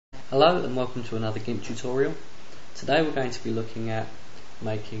Hello and welcome to another Gimp tutorial. Today we're going to be looking at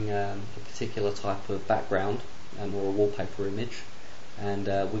making a particular type of background or a wallpaper image, and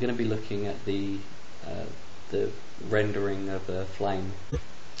we're going to be looking at the rendering of a flame.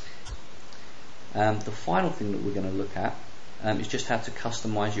 The final thing that we're going to look at is just how to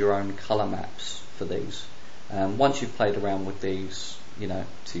customize your own color maps for these. Once you've played around with these,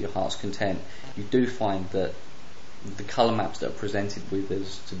 to your heart's content, you do find that the colour maps that are presented with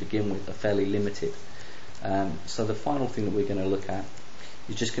us to begin with are fairly limited. So the final thing that we're going to look at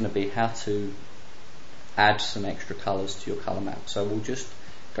is just going to be how to add some extra colours to your colour map. So we'll just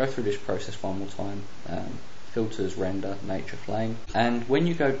go through this process one more time. Filters, render, nature, flame. And when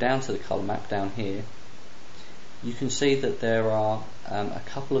you go down to the colour map down here, you can see that there are a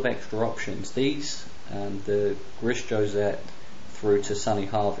couple of extra options. These, the Gris Josette through to Sunny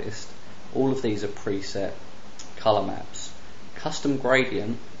Harvest, all of these are preset colour maps. Custom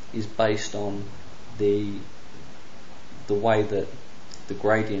gradient is based on the way that the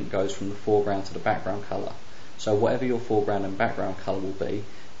gradient goes from the foreground to the background colour. So whatever your foreground and background colour will be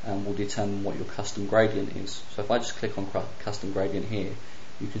will determine what your custom gradient is. So if I just click on custom gradient here,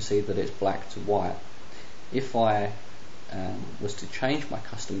 you can see that it's black to white. If I was to change my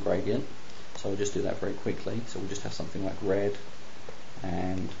custom gradient, so I'll just do that very quickly. So we'll just have something like red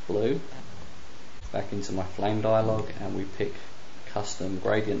and blue. Back into my flame dialog, and we pick custom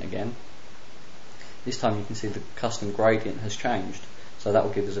gradient again. This time you can see the custom gradient has changed, so that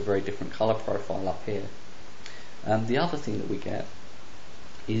will give us a very different colour profile up here. The other thing that we get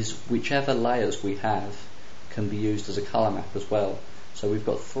is whichever layers we have can be used as a colour map as well. So we've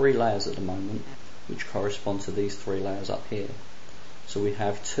got 3 layers at the moment which correspond to these 3 layers up here. So we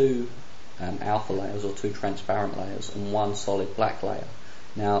have 2 alpha layers or 2 transparent layers and 1 solid black layer.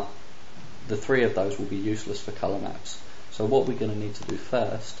 Now the 3 of those will be useless for colour maps. So what we're going to need to do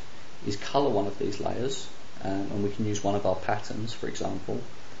first is colour one of these layers, and we can use one of our patterns, for example.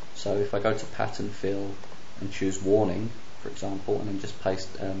 So if I go to pattern fill and choose warning, for example, and then just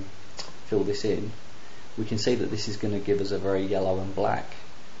fill this in, we can see that this is going to give us a very yellow and black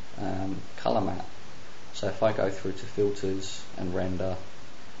colour map. So if I go through to filters and render,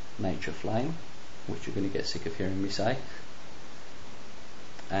 nature, flame, which you're going to get sick of hearing me say,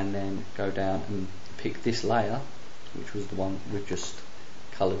 and then go down and pick this layer, which was the one we've just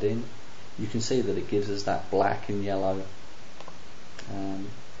coloured in, you can see that it gives us that black and yellow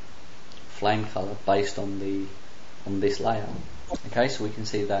flame colour based on this layer. Okay, so we can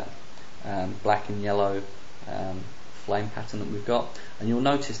see that black and yellow flame pattern that we've got, and you'll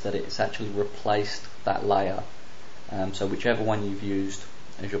notice that it's actually replaced that layer. So whichever one you've used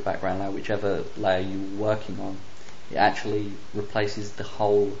as your background layer, whichever layer you're working on, it actually replaces the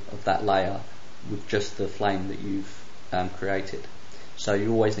whole of that layer with just the flame that you've created. So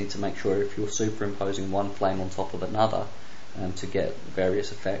you always need to make sure, if you're superimposing one flame on top of another to get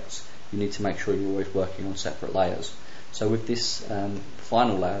various effects, you need to make sure you're always working on separate layers. So with this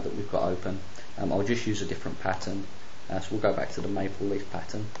final layer that we've got open, I'll just use a different pattern. So we'll go back to the maple leaf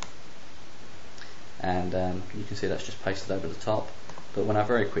pattern, and you can see that's just pasted over the top. But when I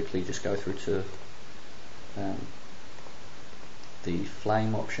very quickly just go through to the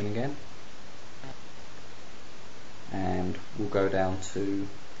flame option again, and we'll go down to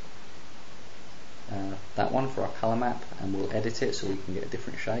that one for our colour map, and we'll edit it so we can get a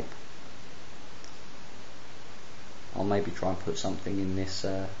different shape. I'll maybe try and put something in this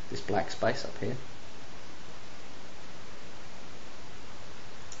black space up here.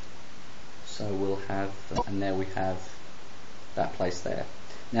 So we'll have, and there we have that place there.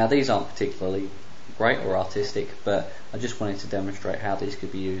 Now these aren't particularly great or artistic, but I just wanted to demonstrate how these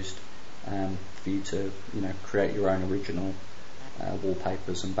could be used for you to create your own original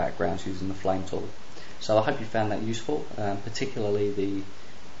wallpapers and backgrounds using the flame tool. So I hope you found that useful, particularly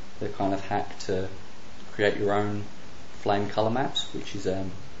the kind of hack to create your own flame colour maps, which is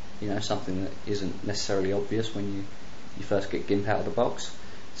something that isn't necessarily obvious when you first get Gimp out of the box.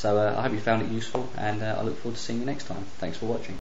 So I hope you found it useful, and I look forward to seeing you next time. Thanks for watching.